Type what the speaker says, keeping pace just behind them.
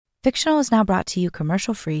Fictional is now brought to you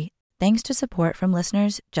commercial-free, thanks to support from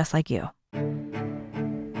listeners just like you.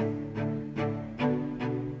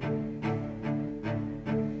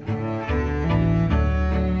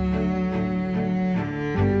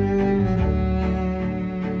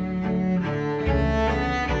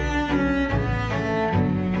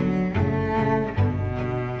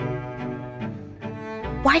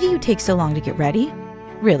 Why do you take so long to get ready?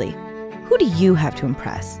 Really, who do you have to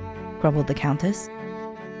impress? Grumbled the countess.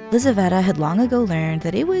 Lizaveta had long ago learned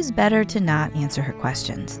that it was better to not answer her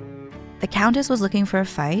questions. The countess was looking for a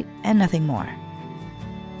fight and nothing more.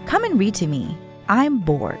 Come and read to me. I'm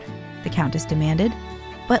bored, the countess demanded,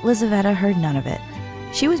 but Lizaveta heard none of it.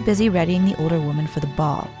 She was busy readying the older woman for the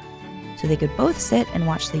ball, so they could both sit and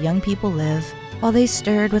watch the young people live while they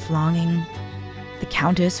stirred with longing. The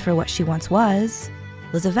countess for what she once was,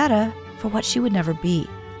 Lizaveta for what she would never be.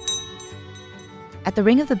 At the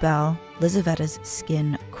ring of the bell, Lizaveta's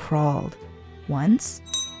skin crawled. Once,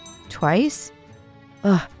 twice,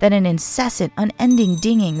 then an incessant, unending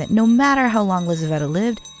dinging that no matter how long Lizaveta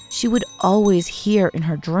lived, she would always hear in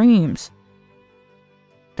her dreams.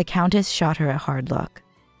 The countess shot her a hard look.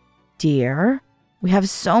 Dear, we have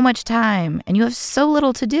so much time, and you have so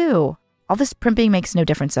little to do. All this primping makes no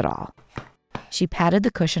difference at all. She patted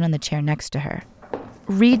the cushion on the chair next to her.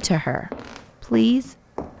 Read to her, please.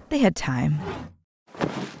 They had time.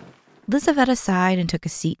 Lizaveta sighed and took a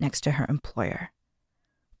seat next to her employer.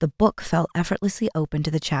 The book fell effortlessly open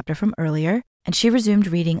to the chapter from earlier, and she resumed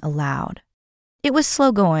reading aloud. It was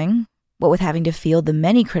slow going, what with having to field the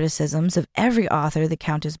many criticisms of every author the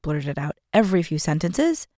countess blurted out every few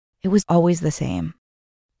sentences. It was always the same.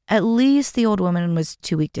 At least the old woman was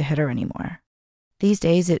too weak to hit her anymore. These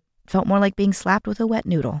days it felt more like being slapped with a wet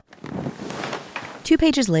noodle. 2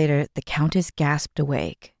 pages later, the countess gasped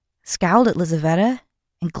awake, scowled at Lizaveta,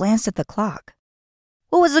 and glanced at the clock.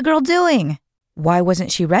 What was the girl doing? Why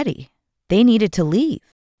wasn't she ready? They needed to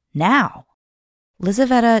leave. Now.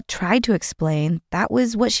 Lizaveta tried to explain that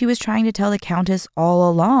was what she was trying to tell the countess all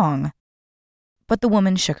along. But the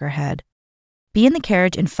woman shook her head. Be in the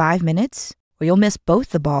carriage in 5 minutes, or you'll miss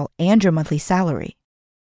both the ball and your monthly salary.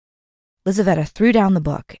 Lizaveta threw down the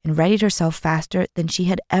book and readied herself faster than she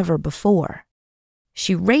had ever before.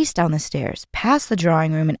 She raced down the stairs, past the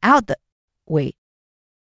drawing room, and out the... Wait.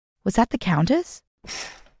 Was that the countess?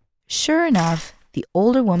 Sure enough, the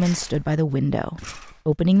older woman stood by the window,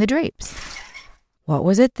 opening the drapes. What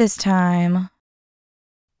was it this time?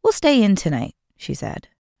 We'll stay in tonight, she said.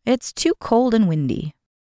 It's too cold and windy.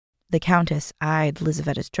 The countess eyed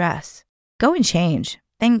Lizaveta's dress. Go and change,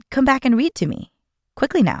 then come back and read to me.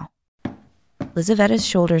 Quickly now. Lizaveta's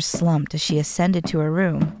shoulders slumped as she ascended to her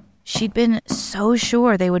room. She'd been so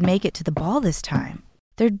sure they would make it to the ball this time.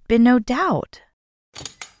 There'd been no doubt.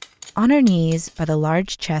 On her knees by the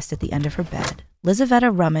large chest at the end of her bed, Lizaveta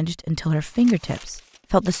rummaged until her fingertips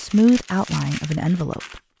felt the smooth outline of an envelope.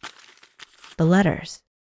 The letters.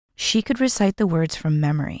 She could recite the words from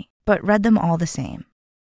memory, but read them all the same.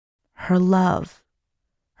 Her love.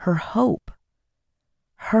 Her hope.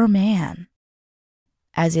 Her man.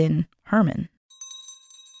 As in Herman.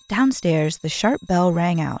 Downstairs, the sharp bell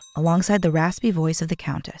rang out alongside the raspy voice of the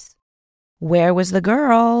countess. Where was the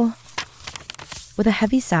girl? With a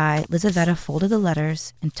heavy sigh, Lizaveta folded the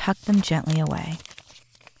letters and tucked them gently away.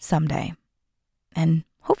 Someday. And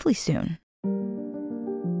hopefully soon.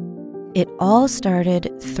 It all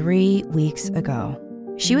started 3 weeks ago.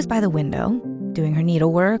 She was by the window, doing her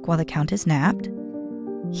needlework while the countess napped.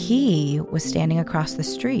 He was standing across the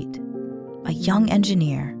street, a young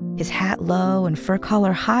engineer, his hat low and fur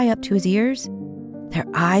collar high up to his ears. Their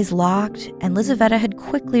eyes locked, and Lizaveta had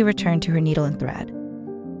quickly returned to her needle and thread.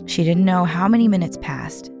 She didn't know how many minutes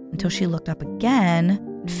passed until she looked up again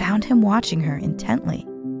and found him watching her intently.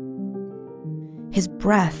 His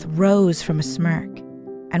breath rose from a smirk,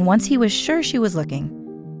 and once he was sure she was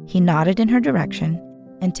looking, he nodded in her direction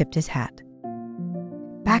and tipped his hat.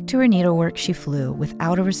 Back to her needlework she flew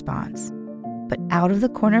without a response, but out of the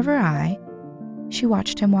corner of her eye, she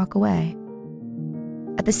watched him walk away.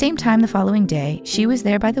 At the same time the following day, she was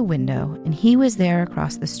there by the window and he was there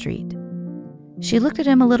across the street. She looked at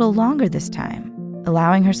him a little longer this time,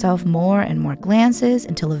 allowing herself more and more glances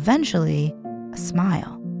until eventually a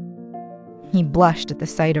smile. He blushed at the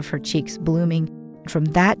sight of her cheeks blooming, and from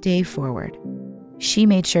that day forward, she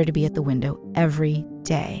made sure to be at the window every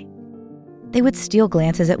day. They would steal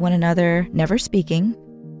glances at one another, never speaking,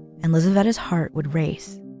 and Lizaveta's heart would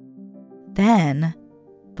race. Then,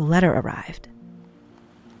 the letter arrived.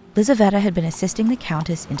 Lizaveta had been assisting the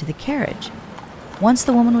countess into the carriage. Once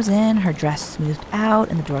the woman was in, her dress smoothed out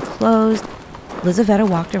and the door closed, Lizaveta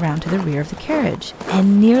walked around to the rear of the carriage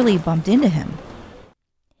and nearly bumped into him.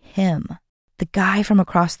 Him, the guy from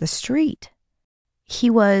across the street. He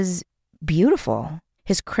was beautiful,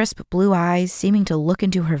 his crisp blue eyes seeming to look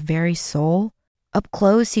into her very soul. Up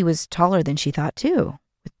close, he was taller than she thought, too,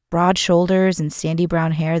 with broad shoulders and sandy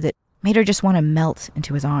brown hair that made her just want to melt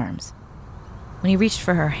into his arms. When he reached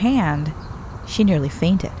for her hand, she nearly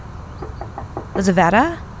fainted.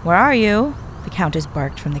 "Lizaveta, where are you?" the Countess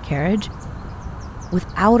barked from the carriage.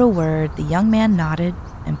 Without a word, the young man nodded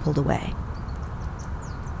and pulled away.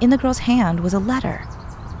 In the girl's hand was a letter.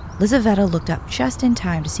 Lizaveta looked up just in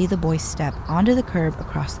time to see the boy step onto the curb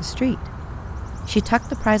across the street. She tucked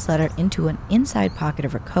the prize letter into an inside pocket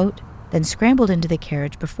of her coat, then scrambled into the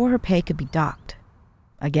carriage before her pay could be docked.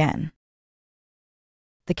 Again.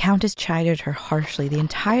 The Countess chided her harshly the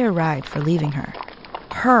entire ride for leaving her.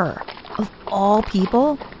 Her, of all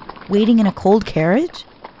people, waiting in a cold carriage?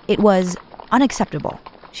 It was unacceptable,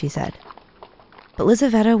 she said. But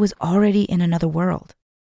Lizaveta was already in another world.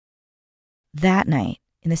 That night,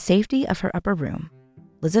 in the safety of her upper room,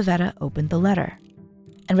 Lizaveta opened the letter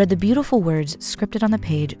and read the beautiful words scripted on the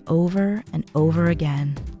page over and over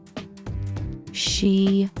again.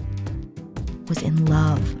 She was in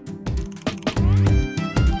love.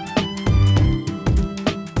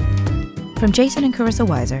 From Jason and Carissa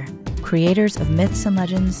Weiser, creators of Myths and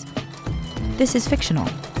Legends, this is fictional.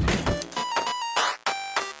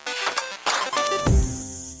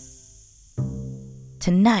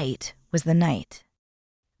 Tonight was the night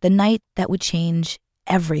that would change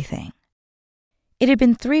everything. It had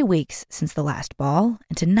been 3 weeks since the last ball,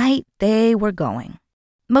 and tonight they were going.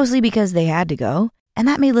 Mostly because they had to go, and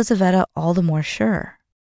that made Lizaveta all the more sure.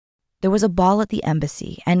 There was a ball at the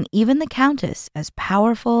embassy, and even the Countess, as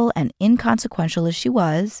powerful and inconsequential as she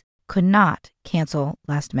was, could not cancel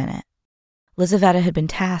last minute. Lizaveta had been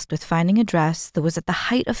tasked with finding a dress that was at the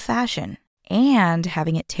height of fashion and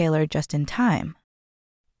having it tailored just in time.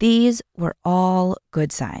 These were all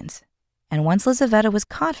good signs, and once Lizaveta was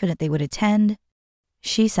confident they would attend,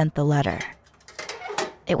 she sent the letter.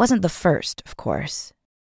 It wasn't the first, of course.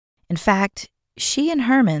 In fact, she and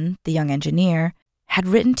Herman, the young engineer, had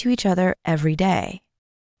written to each other every day.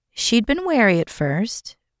 She'd been wary at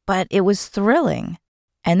first, but it was thrilling.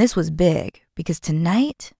 And this was big, because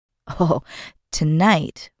tonight was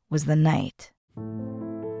the night.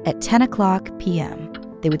 At 10 o'clock p.m.,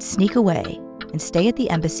 they would sneak away and stay at the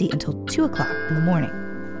embassy until 2 o'clock in the morning.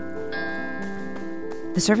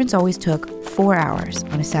 The servants always took 4 hours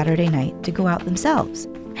on a Saturday night to go out themselves,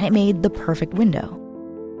 and it made the perfect window.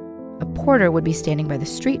 A porter would be standing by the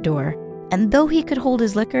street door, and though he could hold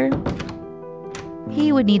his liquor,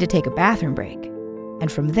 he would need to take a bathroom break.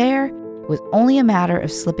 And from there, it was only a matter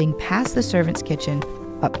of slipping past the servants' kitchen,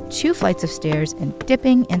 up 2 flights of stairs, and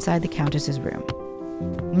dipping inside the Countess's room.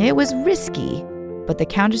 It was risky, but the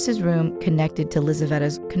Countess's room connected to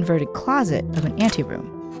Lizaveta's converted closet of an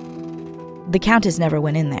anteroom. The Countess never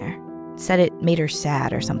went in there, said it made her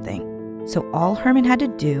sad or something. So all Herman had to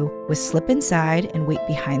do was slip inside and wait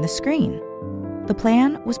behind the screen. The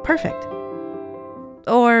plan was perfect.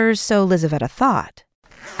 Or so Lizaveta thought.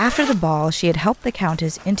 After the ball, she had helped the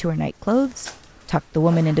Countess into her nightclothes, tucked the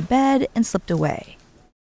woman into bed, and slipped away.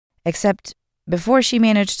 Except before she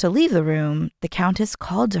managed to leave the room, the Countess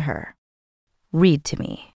called to her. "Read to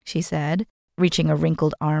me," she said, reaching a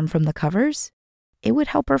wrinkled arm from the covers. It would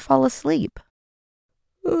help her fall asleep.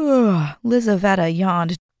 Ugh, Lizaveta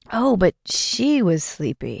yawned. Oh, but she was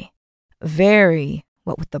sleepy. Very,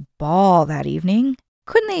 what with the ball that evening.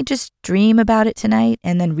 Couldn't they just dream about it tonight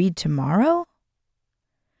and then read tomorrow?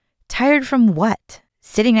 Tired from what?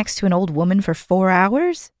 Sitting next to an old woman for 4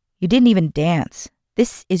 hours? You didn't even dance.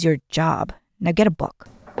 This is your job. Now get a book.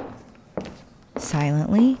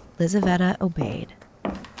 Silently, Lizaveta obeyed.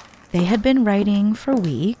 They had been writing for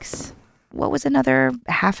weeks. What was another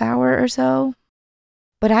half hour or so?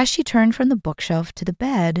 But as she turned from the bookshelf to the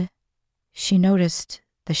bed, she noticed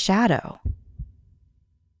the shadow.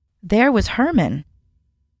 There was Herman,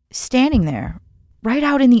 standing there, right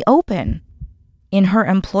out in the open, in her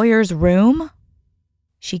employer's room.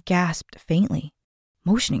 She gasped faintly,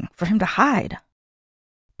 motioning for him to hide.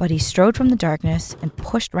 But he strode from the darkness and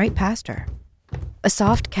pushed right past her. A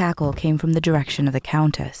soft cackle came from the direction of the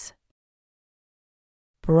Countess.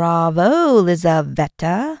 "Bravo,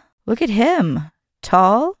 Lizaveta. Look at him.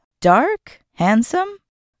 Tall, dark, handsome.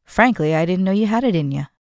 Frankly, I didn't know you had it in you.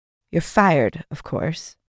 You're fired, of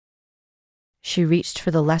course." She reached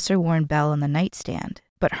for the lesser-worn bell on the nightstand,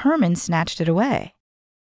 but Herman snatched it away.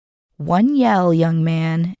 "One yell, young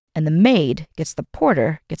man, and the maid gets the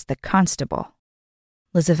porter, gets the constable."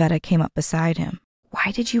 Lizaveta came up beside him.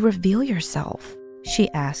 "Why did you reveal yourself?" she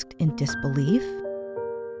asked in disbelief.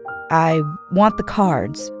 "I want the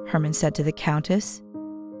cards," Herman said to the countess.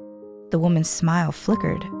 The woman's smile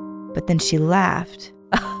flickered, but then she laughed.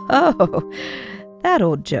 "Oh, that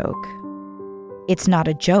old joke." "It's not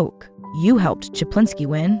a joke. You helped Chaplinsky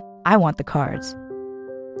win. I want the cards."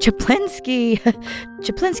 "Chaplinsky!"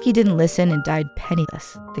 Chaplinsky didn't listen and died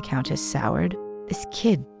penniless, the countess soured. This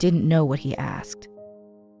kid didn't know what he asked.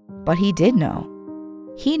 But he did know.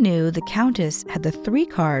 He knew the countess had the 3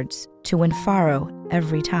 cards to win faro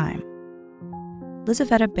every time.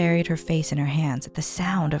 Lizaveta buried her face in her hands at the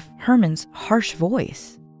sound of Herman's harsh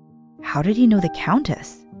voice. How did he know the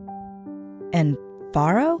countess? And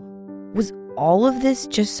faro? Was all of this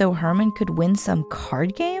just so Herman could win some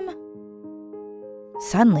card game?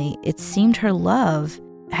 Suddenly, it seemed her love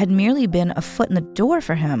had merely been a foot in the door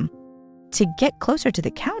for him to get closer to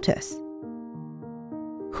the countess.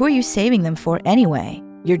 Who are you saving them for anyway?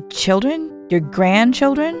 Your children? Your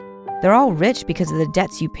grandchildren? They're all rich because of the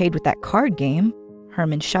debts you paid with that card game.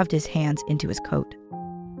 Herman shoved his hands into his coat.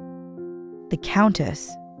 The countess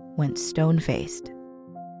went stone-faced.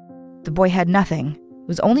 The boy had nothing. It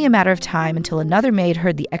was only a matter of time until another maid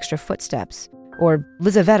heard the extra footsteps, or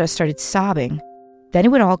Lizaveta started sobbing. Then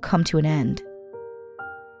it would all come to an end.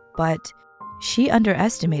 But she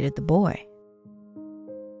underestimated the boy.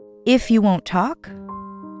 "If you won't talk,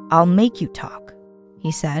 I'll make you talk,"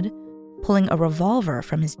 he said, pulling a revolver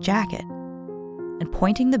from his jacket and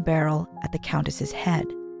pointing the barrel at the countess's head.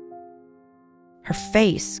 Her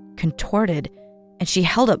face contorted, and she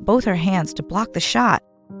held up both her hands to block the shot.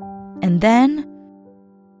 And then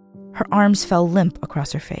her arms fell limp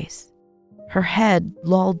across her face. Her head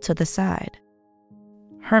lolled to the side.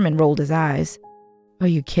 Herman rolled his eyes. "Are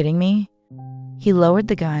you kidding me?" He lowered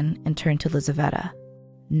the gun and turned to Lizaveta.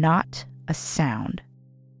 Not a sound.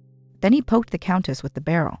 Then he poked the countess with the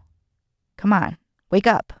barrel. "Come on, wake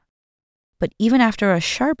up." But even after a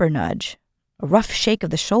sharper nudge, a rough shake of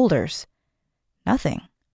the shoulders, nothing.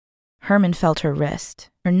 Herman felt her wrist,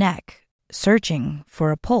 her neck, searching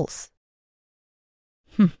for a pulse.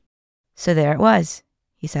 So there it was,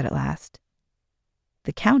 he said at last.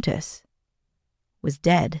 The countess was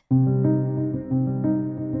dead.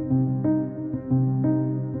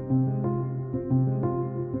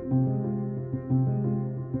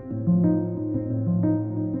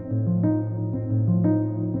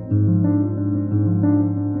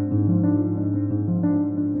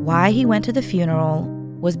 Why he went to the funeral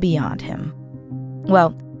was beyond him.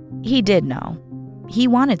 Well, he did know. He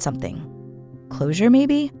wanted something. Closure,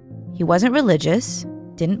 maybe? He wasn't religious,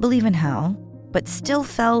 didn't believe in hell, but still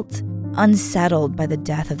felt unsettled by the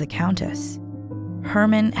death of the countess.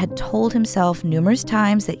 Herman had told himself numerous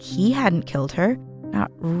times that he hadn't killed her.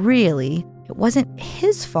 Not really. It wasn't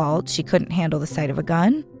his fault she couldn't handle the sight of a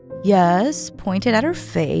gun. Yes, pointed at her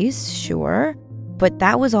face, sure, but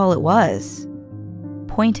that was all it was.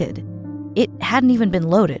 Pointed. It hadn't even been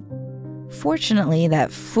loaded. Fortunately,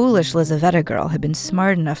 that foolish Lizaveta girl had been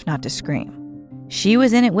smart enough not to scream. She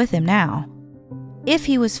was in it with him now. If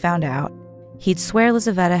he was found out, he'd swear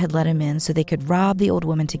Lizaveta had let him in so they could rob the old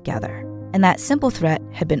woman together. And that simple threat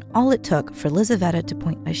had been all it took for Lizaveta to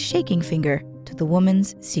point a shaking finger to the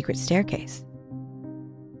woman's secret staircase.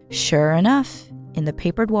 Sure enough, in the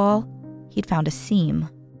papered wall, he'd found a seam.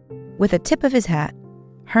 With a tip of his hat,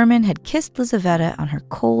 Herman had kissed Lizaveta on her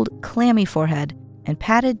cold, clammy forehead and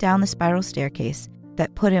patted down the spiral staircase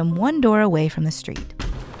that put him one door away from the street.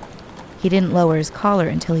 He didn't lower his collar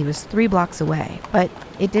until he was 3 blocks away, but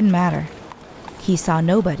it didn't matter. He saw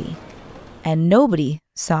nobody, and nobody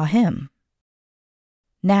saw him.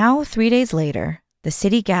 Now, 3 days later, the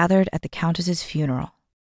city gathered at the countess's funeral.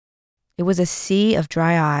 It was a sea of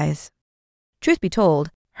dry eyes. Truth be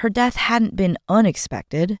told, her death hadn't been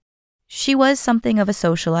unexpected. She was something of a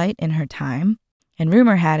socialite in her time, and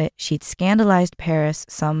rumor had it she'd scandalized Paris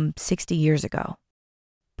some 60 years ago.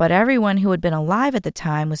 But everyone who had been alive at the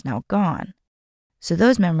time was now gone, so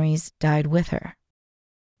those memories died with her,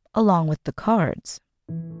 along with the cards.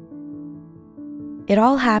 It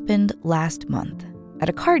all happened last month at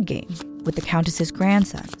a card game with the countess's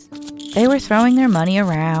grandsons. They were throwing their money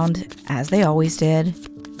around, as they always did,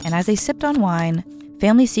 and as they sipped on wine,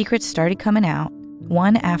 family secrets started coming out,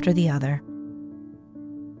 one after the other.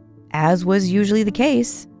 As was usually the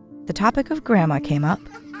case, the topic of Grandma came up.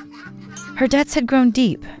 Her debts had grown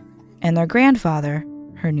deep, and their grandfather,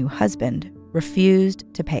 her new husband, refused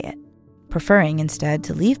to pay it, preferring instead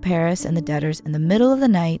to leave Paris and the debtors in the middle of the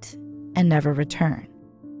night and never return.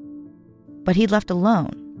 But he'd left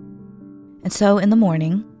alone, and so in the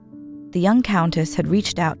morning, the young countess had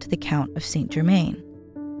reached out to the Count of Saint Germain.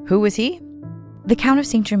 Who was he? The Count of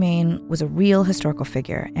Saint Germain was a real historical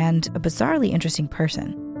figure and a bizarrely interesting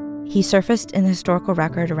person. He surfaced in the historical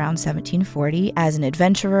record around 1740 as an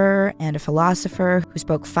adventurer and a philosopher who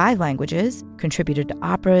spoke 5 languages, contributed to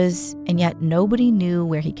operas, and yet nobody knew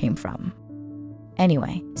where he came from.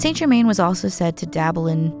 Anyway, Saint Germain was also said to dabble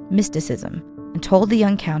in mysticism and told the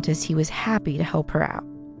young countess he was happy to help her out.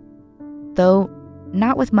 Though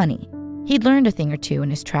not with money. He'd learned a thing or two in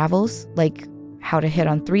his travels, like how to hit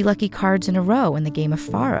on 3 lucky cards in a row in the game of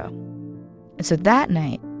faro. And so that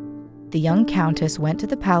night, the young countess went to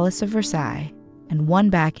the Palace of Versailles and won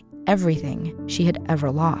back everything she had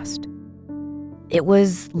ever lost. It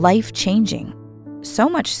was life-changing, so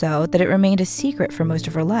much so that it remained a secret for most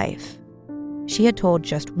of her life. She had told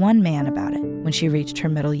just one man about it when she reached her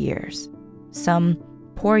middle years, some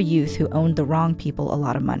poor youth who owned the wrong people a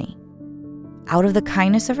lot of money. Out of the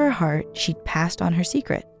kindness of her heart, she'd passed on her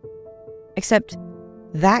secret. Except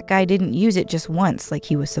that guy didn't use it just once like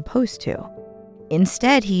he was supposed to.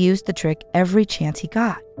 Instead, he used the trick every chance he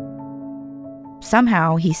got.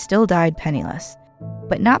 Somehow, he still died penniless,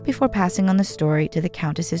 but not before passing on the story to the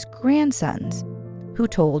Countess's grandsons, who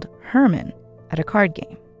told Herman at a card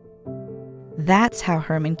game. That's how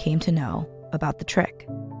Herman came to know about the trick.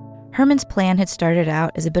 Herman's plan had started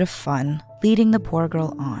out as a bit of fun, leading the poor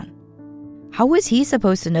girl on. How was he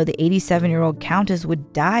supposed to know the 87-year-old Countess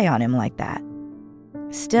would die on him like that?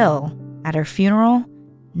 Still, at her funeral,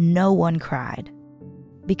 no one cried.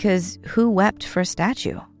 Because who wept for a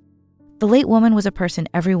statue? The late woman was a person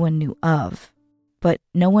everyone knew of, but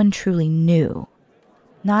no one truly knew.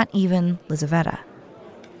 Not even Lizaveta.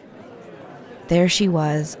 There she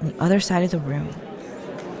was on the other side of the room.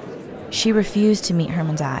 She refused to meet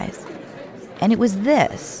Herman's eyes. And it was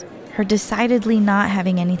this, her decidedly not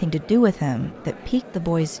having anything to do with him, that piqued the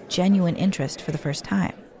boy's genuine interest for the first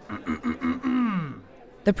time.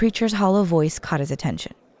 The preacher's hollow voice caught his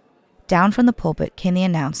attention. Down from the pulpit came the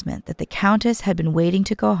announcement that the Countess had been waiting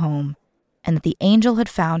to go home and that the angel had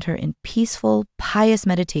found her in peaceful, pious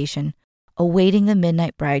meditation, awaiting the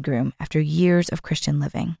midnight bridegroom after years of Christian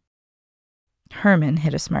living. Herman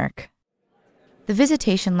hid a smirk. The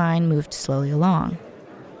visitation line moved slowly along,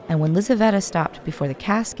 and when Lizaveta stopped before the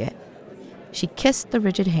casket, she kissed the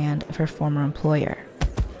rigid hand of her former employer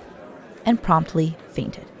and promptly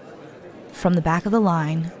fainted. From the back of the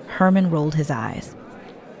line, Herman rolled his eyes.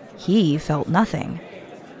 He felt nothing,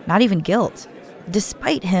 not even guilt,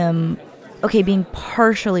 despite him, being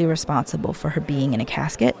partially responsible for her being in a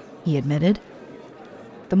casket, he admitted.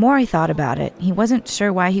 The more I thought about it, he wasn't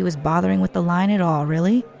sure why he was bothering with the line at all,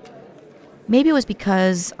 really. Maybe it was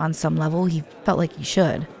because, on some level, he felt like he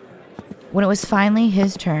should. When it was finally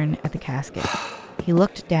his turn at the casket, he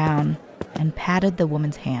looked down and patted the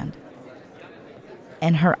woman's hand.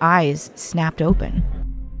 And her eyes snapped open.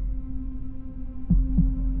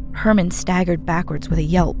 Herman staggered backwards with a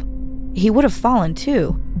yelp. He would have fallen,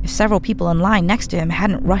 too, if several people in line next to him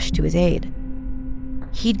hadn't rushed to his aid.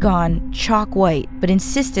 He'd gone chalk white, but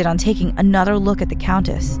insisted on taking another look at the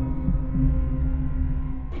Countess.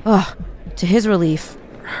 To his relief,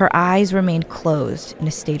 her eyes remained closed in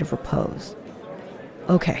a state of repose.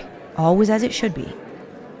 Okay, all was as it should be.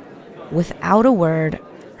 Without a word,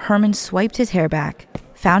 Herman swiped his hair back,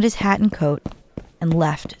 found his hat and coat, and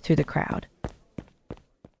left through the crowd.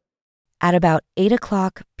 At about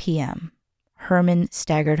 8:00 p.m., Herman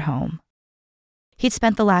staggered home. He'd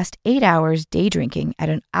spent the last 8 hours day drinking at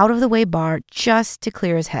an out-of-the-way bar just to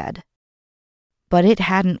clear his head. But it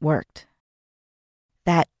hadn't worked.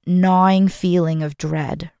 That gnawing feeling of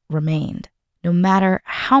dread remained, no matter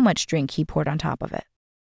how much drink he poured on top of it.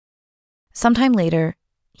 Sometime later,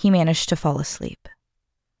 he managed to fall asleep.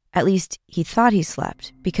 At least, he thought he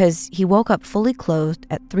slept, because he woke up fully clothed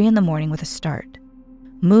at 3 a.m. with a start.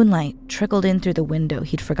 Moonlight trickled in through the window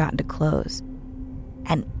he'd forgotten to close.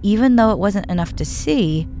 And even though it wasn't enough to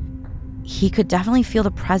see, he could definitely feel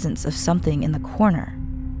the presence of something in the corner,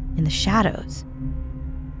 in the shadows.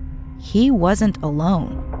 He wasn't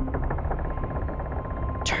alone.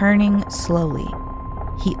 Turning slowly,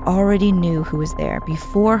 he already knew who was there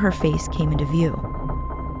before her face came into view.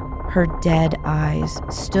 Her dead eyes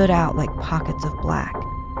stood out like pockets of black,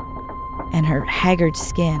 and her haggard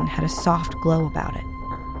skin had a soft glow about it.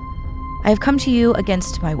 "I have come to you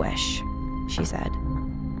against my wish," she said.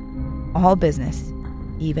 All business,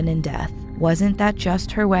 even in death. Wasn't that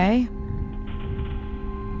just her way?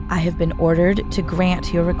 "I have been ordered to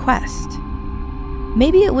grant your request."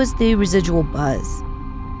 Maybe it was the residual buzz,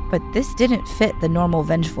 but this didn't fit the normal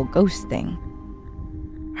vengeful ghost thing.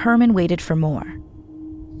 Herman waited for more.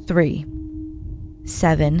 3,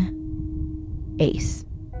 7, ace.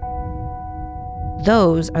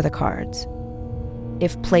 Those are the cards.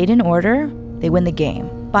 If played in order, they win the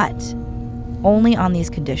game, but only on these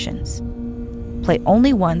conditions. Play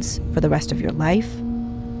only once for the rest of your life,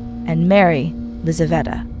 and marry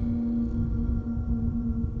Lizaveta.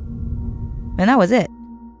 And that was it.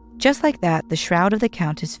 Just like that, the shroud of the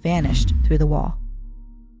countess vanished through the wall.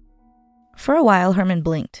 For a while, Herman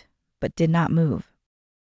blinked, but did not move.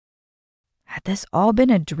 Had this all been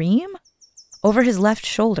a dream? Over his left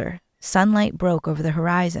shoulder, sunlight broke over the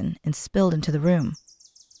horizon and spilled into the room.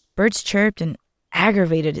 Birds chirped and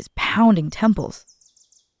aggravated his pounding temples.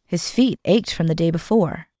 His feet ached from the day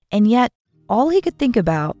before, and yet all he could think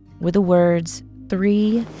about were the words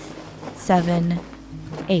 3, 7,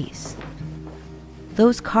 ace.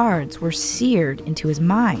 Those cards were seared into his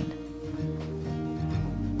mind.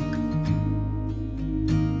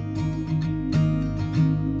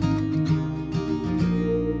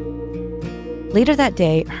 Later that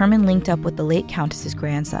day, Herman linked up with the late Countess's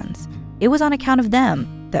grandsons. It was on account of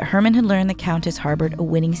them that Herman had learned the Countess harbored a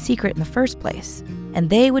winning secret in the first place, and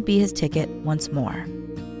they would be his ticket once more.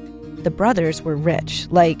 The brothers were rich,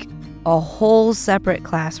 like a whole separate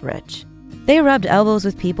class rich. They rubbed elbows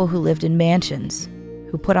with people who lived in mansions,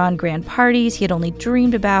 who put on grand parties he had only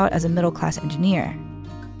dreamed about as a middle-class engineer.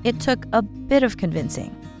 It took a bit of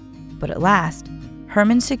convincing, but at last,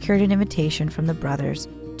 Herman secured an invitation from the brothers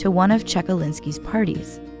to one of Czekalinsky's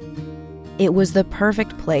parties. It was the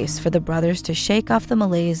perfect place for the brothers to shake off the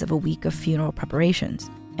malaise of a week of funeral preparations,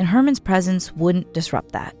 and Herman's presence wouldn't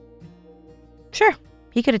disrupt that. Sure,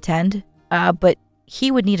 he could attend, but he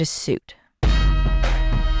would need a suit.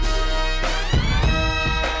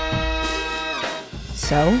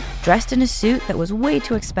 So, dressed in a suit that was way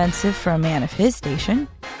too expensive for a man of his station,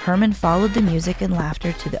 Herman followed the music and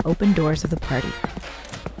laughter to the open doors of the party.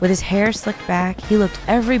 With his hair slicked back, he looked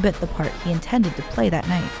every bit the part he intended to play that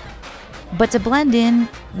night. But to blend in,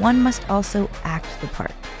 one must also act the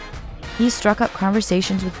part. He struck up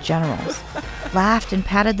conversations with generals, laughed and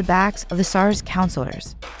patted the backs of the Tsar's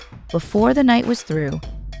counselors. Before the night was through,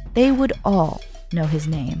 they would all know his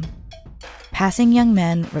name. Passing young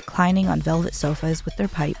men reclining on velvet sofas with their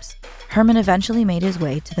pipes, Herman eventually made his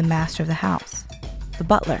way to the master of the house, the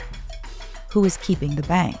butler, who was keeping the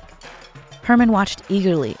bank. Herman watched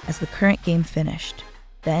eagerly as the current game finished,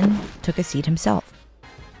 then took a seat himself.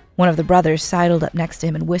 One of the brothers sidled up next to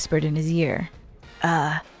him and whispered in his ear,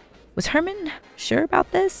 was Herman sure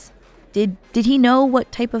about this? Did he know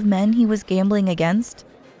what type of men he was gambling against?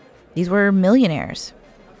 These were millionaires,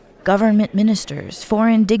 government ministers,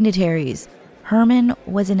 foreign dignitaries. Herman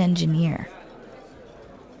was an engineer.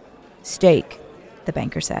 Stake, the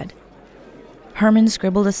banker said. Herman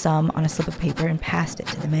scribbled a sum on a slip of paper and passed it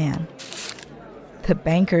to the man. The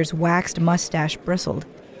banker's waxed mustache bristled,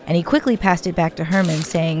 and he quickly passed it back to Herman,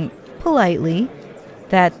 saying, politely,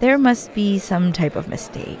 that there must be some type of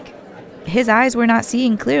mistake. His eyes were not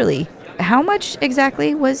seeing clearly. How much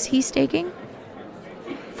exactly was he staking?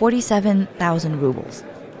 47,000 rubles,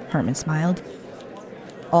 Herman smiled.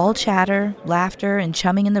 All chatter, laughter, and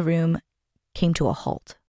chumming in the room came to a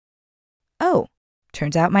halt. Oh,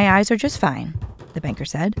 turns out my eyes are just fine, the banker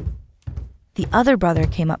said. The other brother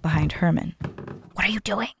came up behind Herman. What are you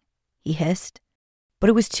doing? He hissed. But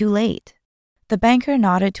it was too late. The banker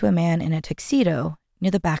nodded to a man in a tuxedo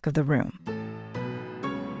near the back of the room.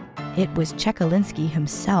 It was Czekalinsky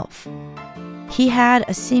himself. He had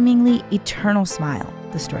a seemingly eternal smile,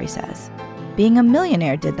 the story says. Being a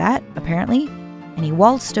millionaire did that, apparently, and he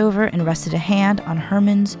waltzed over and rested a hand on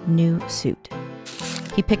Herman's new suit.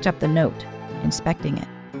 He picked up the note, inspecting it.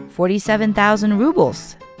 47,000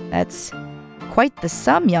 rubles. That's quite the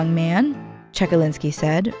sum, young man, Czekalinsky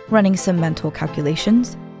said, running some mental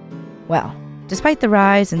calculations. Well, despite the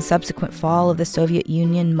rise and subsequent fall of the Soviet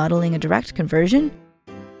Union muddling a direct conversion,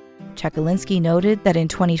 Czekalinsky noted that in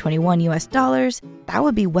 2021 US dollars, that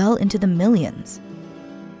would be well into the millions.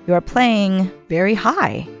 You are playing very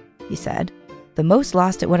high, he said. The most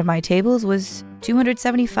lost at one of my tables was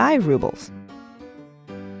 275 rubles.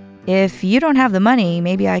 If you don't have the money,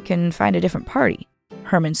 maybe I can find a different party.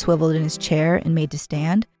 Herman swiveled in his chair and made to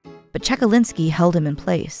stand, but Czekalinsky held him in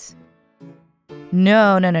place.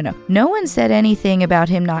 No. No one said anything about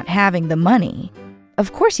him not having the money.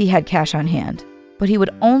 Of course he had cash on hand, but he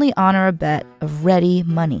would only honor a bet of ready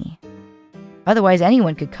money. Otherwise,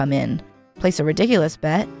 anyone could come in, place a ridiculous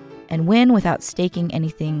bet, and win without staking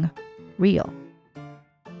anything real.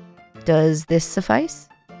 Does this suffice?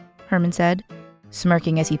 Herman said,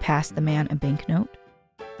 smirking as he passed the man a banknote.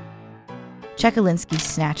 Czekalinsky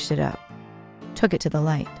snatched it up, took it to the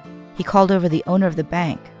light. He called over the owner of the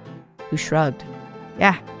bank, who shrugged.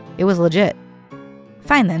 Yeah, it was legit.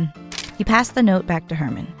 Fine then. He passed the note back to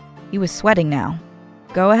Herman. He was sweating now.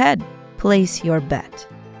 Go ahead, place your bet.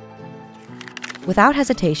 Without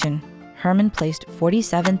hesitation, Herman placed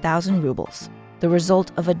 47,000 rubles, the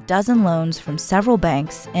result of a dozen loans from several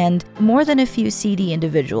banks and more than a few seedy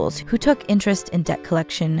individuals who took interest in debt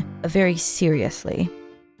collection very seriously.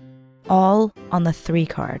 All on the 3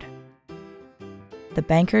 card. The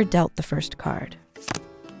banker dealt the first card.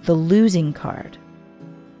 The losing card.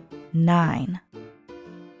 9.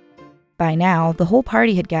 By now, the whole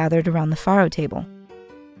party had gathered around the faro table.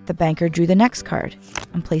 The banker drew the next card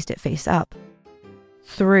and placed it face up.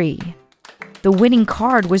 3. The winning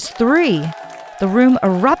card was 3. The room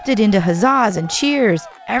erupted into huzzas and cheers.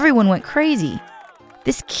 Everyone went crazy.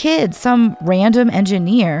 This kid, some random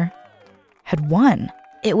engineer, had won.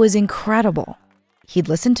 It was incredible. He'd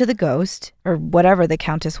listened to the ghost, or whatever the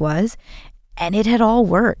countess was, and it had all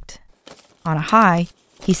worked. On a high,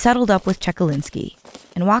 he settled up with Chekalinsky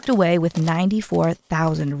and walked away with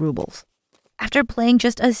 94,000 rubles after playing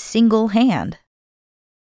just a single hand.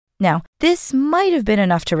 Now, this might have been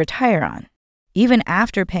enough to retire on, even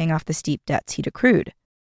after paying off the steep debts he'd accrued.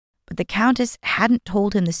 But the countess hadn't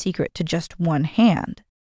told him the secret to just one hand.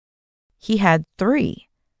 He had 3,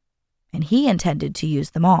 and he intended to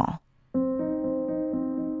use them all.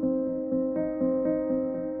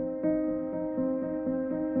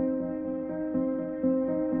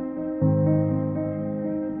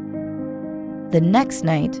 The next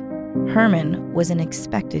night, Herman was an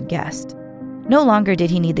expected guest. No longer did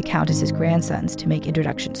he need the countess's grandsons to make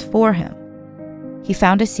introductions for him. He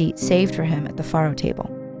found a seat saved for him at the faro table.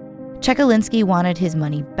 Chekalinsky wanted his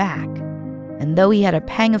money back, and though he had a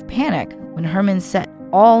pang of panic when Herman set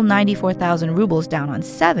all 94,000 rubles down on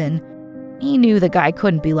 7, he knew the guy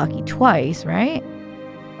couldn't be lucky twice, right?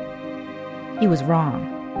 He was wrong.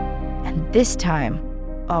 And this time,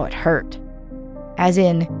 it hurt. As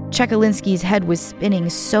in, Chekalinsky's head was spinning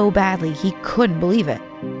so badly he couldn't believe it.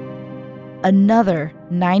 Another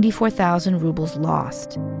 94,000 rubles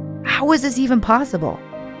lost. How was this even possible?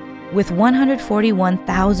 With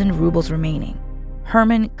 141,000 rubles remaining,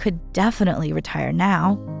 Herman could definitely retire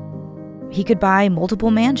now. He could buy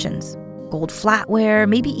multiple mansions, gold flatware,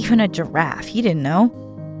 maybe even a giraffe, he didn't know.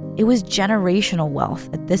 It was generational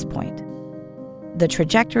wealth at this point. The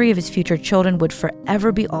trajectory of his future children would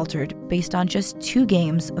forever be altered based on just 2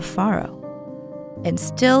 games of faro. And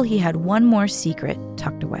still he had one more secret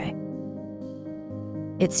tucked away.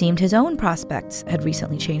 It seemed his own prospects had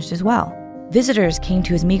recently changed as well. Visitors came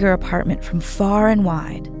to his meager apartment from far and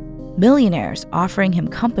wide. Millionaires offering him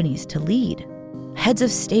companies to lead. Heads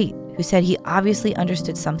of state who said he obviously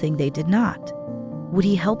understood something they did not. Would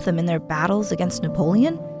he help them in their battles against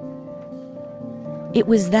Napoleon? It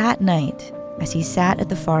was that night, as he sat at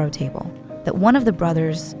the faro table, that one of the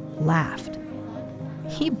brothers laughed.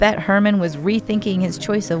 He bet Herman was rethinking his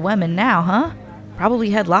choice of women now, huh?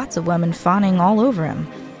 Probably had lots of women fawning all over him.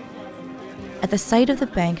 At the sight of the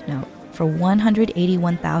banknote for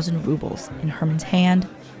 181,000 rubles in Herman's hand,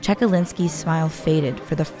 Chekalinsky's smile faded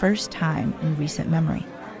for the first time in recent memory.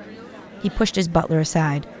 He pushed his butler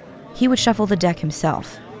aside. He would shuffle the deck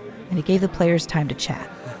himself, and it gave the players time to chat.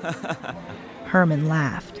 Herman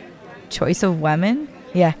laughed. Choice of women?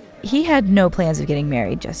 Yeah, he had no plans of getting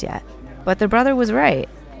married just yet. But the brother was right.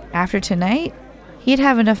 After tonight, he'd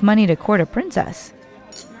have enough money to court a princess.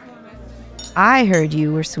 I heard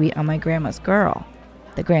you were sweet on my grandma's girl,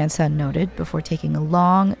 the grandson noted before taking a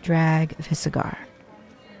long drag of his cigar.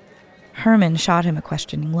 Herman shot him a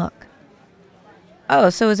questioning look. Oh,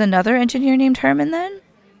 so is another engineer named Herman then?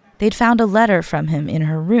 They'd found a letter from him in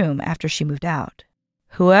her room after she moved out.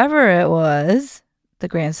 Whoever it was, the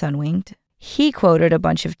grandson winked, he quoted a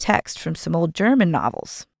bunch of text from some old German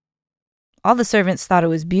novels. All the servants thought it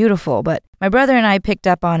was beautiful, but my brother and I picked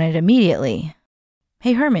up on it immediately.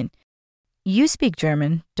 Hey, Herman, you speak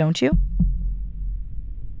German, don't you?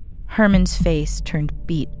 Herman's face turned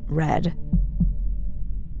beet red.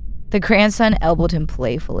 The grandson elbowed him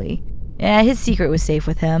playfully. Yeah, his secret was safe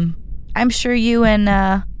with him. I'm sure you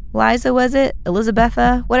and, Liza, was it?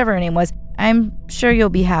 Elizabetha? Whatever her name was. I'm sure you'll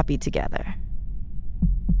be happy together.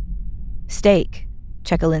 Steak,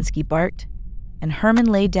 Chekalinsky barked, and Herman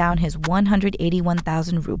laid down his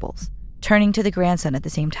 181,000 rubles, turning to the grandson at the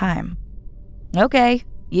same time. Okay,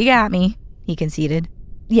 you got me, he conceded.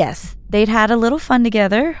 Yes, they'd had a little fun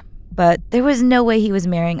together, but there was no way he was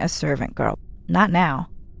marrying a servant girl. Not now.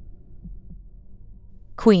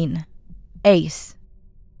 Queen. Ace.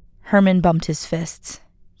 Herman bumped his fists.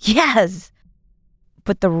 Yes!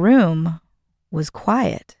 But the room was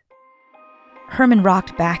quiet. Herman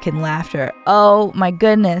rocked back in laughter. Oh, my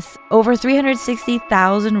goodness. Over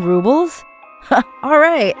 360,000 rubles? All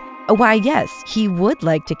right. Why, yes, he would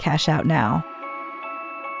like to cash out now.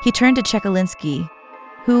 He turned to Chekalinsky,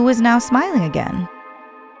 who was now smiling again,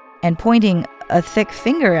 and pointing a thick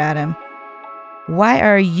finger at him. "Why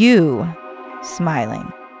are you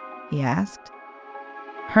smiling?" he asked.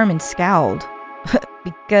 Herman scowled.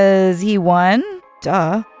 "Because he won?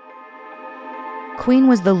 Duh." Queen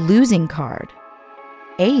was the losing card.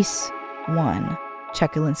 Ace won,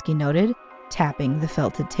 Chekalinsky noted, tapping the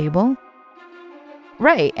felted table.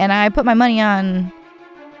 "Right, and I put my money on..."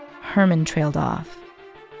 Herman trailed off.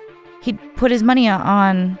 He'd put his money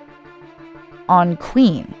on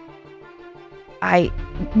Queen. I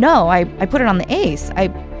put it on the ace.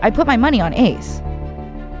 I put my money on ace."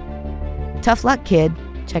 "Tough luck, kid,"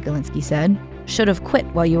 Chekalinsky said. "Should have quit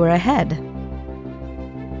while you were ahead."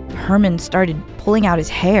 Herman started pulling out his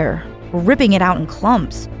hair, ripping it out in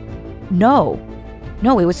clumps. No,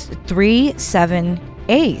 it was 3-7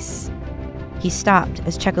 ace. He stopped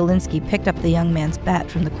as Chekalinsky picked up the young man's bet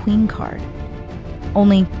from the queen card.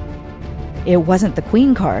 Only, it wasn't the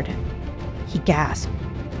queen card. He gasped.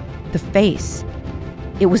 The face.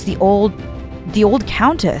 It was the old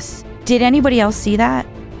countess. Did anybody else see that?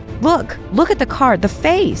 Look at the card, the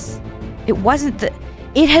face.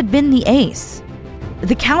 It had been the ace.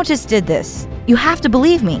 The countess did this. You have to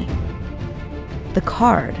believe me. The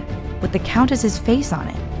card, with the countess's face on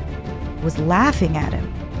it, was laughing at him.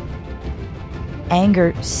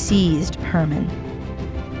 Anger seized Herman.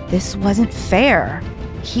 This wasn't fair.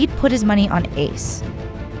 He'd put his money on ace.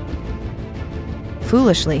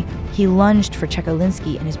 Foolishly, he lunged for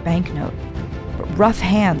Chekalinsky and his banknote, but rough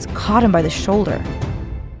hands caught him by the shoulder,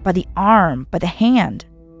 by the arm, by the hand,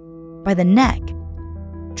 by the neck,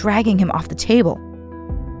 dragging him off the table.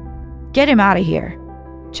 "Get him out of here,"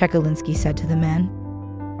 Chekalinsky said to the men.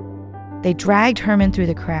 They dragged Herman through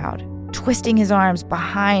the crowd, twisting his arms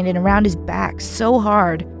behind and around his back so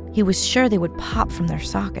hard he was sure they would pop from their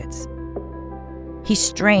sockets. He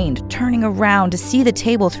strained, turning around to see the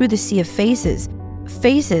table through the sea of faces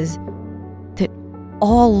that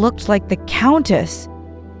all looked like the countess,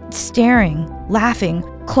 staring, laughing,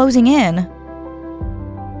 closing in.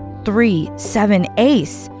 3-7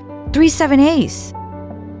 ace. 3-7 ace.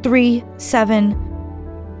 3-7.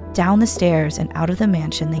 Down the stairs and out of the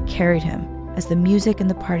mansion they carried him as the music and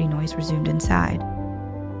the party noise resumed inside.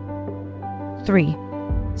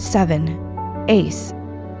 3-7 ace.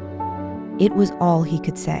 It was all he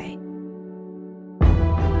could say.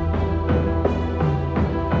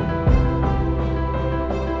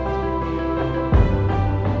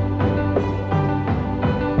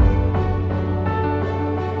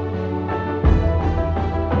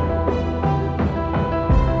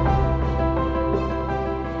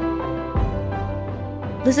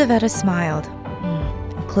 Lizaveta smiled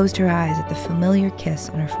and closed her eyes at the familiar kiss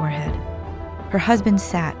on her forehead. Her husband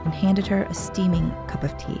sat and handed her a steaming cup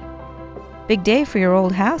of tea. "Big day for your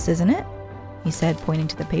old house, isn't it?" he said, pointing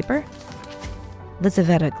to the paper.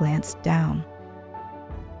 Lizaveta glanced down.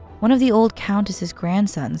 One of the old countess's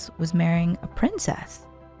grandsons was marrying a princess.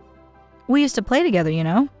 "We used to play together, you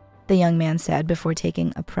know," the young man said before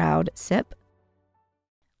taking a proud sip.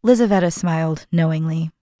 Lizaveta smiled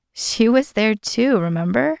knowingly. She was there too,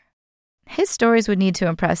 remember? His stories would need to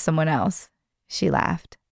impress someone else. She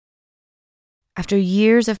laughed. After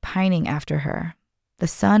years of pining after her, the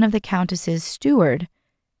son of the countess's steward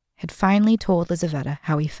had finally told Lizaveta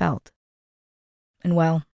how he felt. And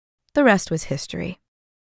well, the rest was history.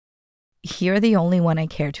 "You're the only one I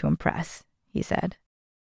care to impress," he said.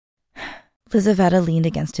 Lizaveta leaned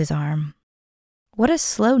against his arm. What a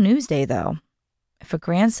slow news day, though. If a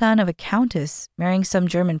grandson of a countess marrying some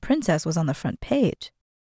German princess was on the front page.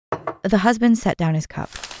 The husband set down his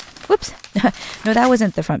cup. Whoops. No, that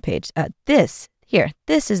wasn't the front page. This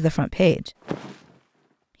is the front page.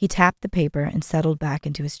 He tapped the paper and settled back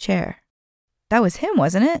into his chair. That was him,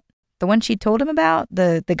 wasn't it? The one she told him about?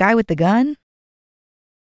 The guy with the gun?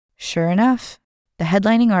 Sure enough, the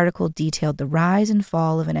headlining article detailed the rise and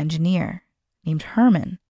fall of an engineer named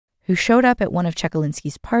Herman, who showed up at one of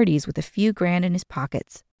Chekalinsky's parties with a few grand in his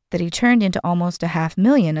pockets that he turned into almost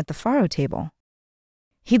 $500,000 at the faro table.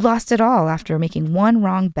 He'd lost it all after making one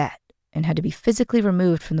wrong bet and had to be physically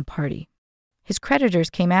removed from the party. His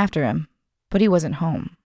creditors came after him, but he wasn't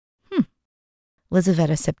home.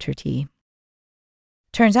 Lizaveta sipped her tea.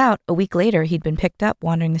 Turns out, a week later, he'd been picked up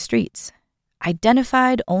wandering the streets,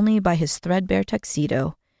 identified only by his threadbare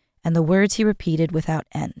tuxedo and the words he repeated without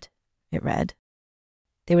end, it read.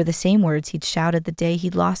 They were the same words he'd shouted the day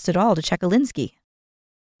he'd lost it all to Chekalinsky.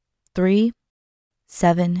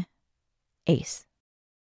 3-7 ace.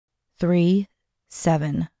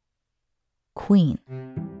 3-7 queen.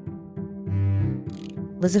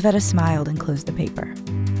 Lizaveta smiled and closed the paper.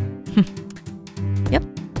 Yep,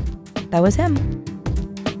 that was him.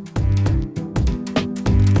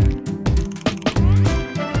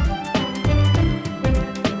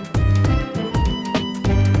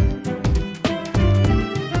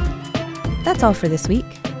 That's all for this week.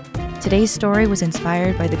 Today's story was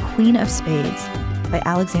inspired by The Queen of Spades by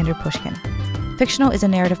Alexander Pushkin. Fictional is a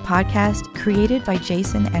narrative podcast created by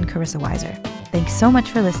Jason and Carissa Weiser. Thanks so much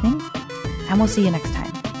for listening, and we'll see you next time.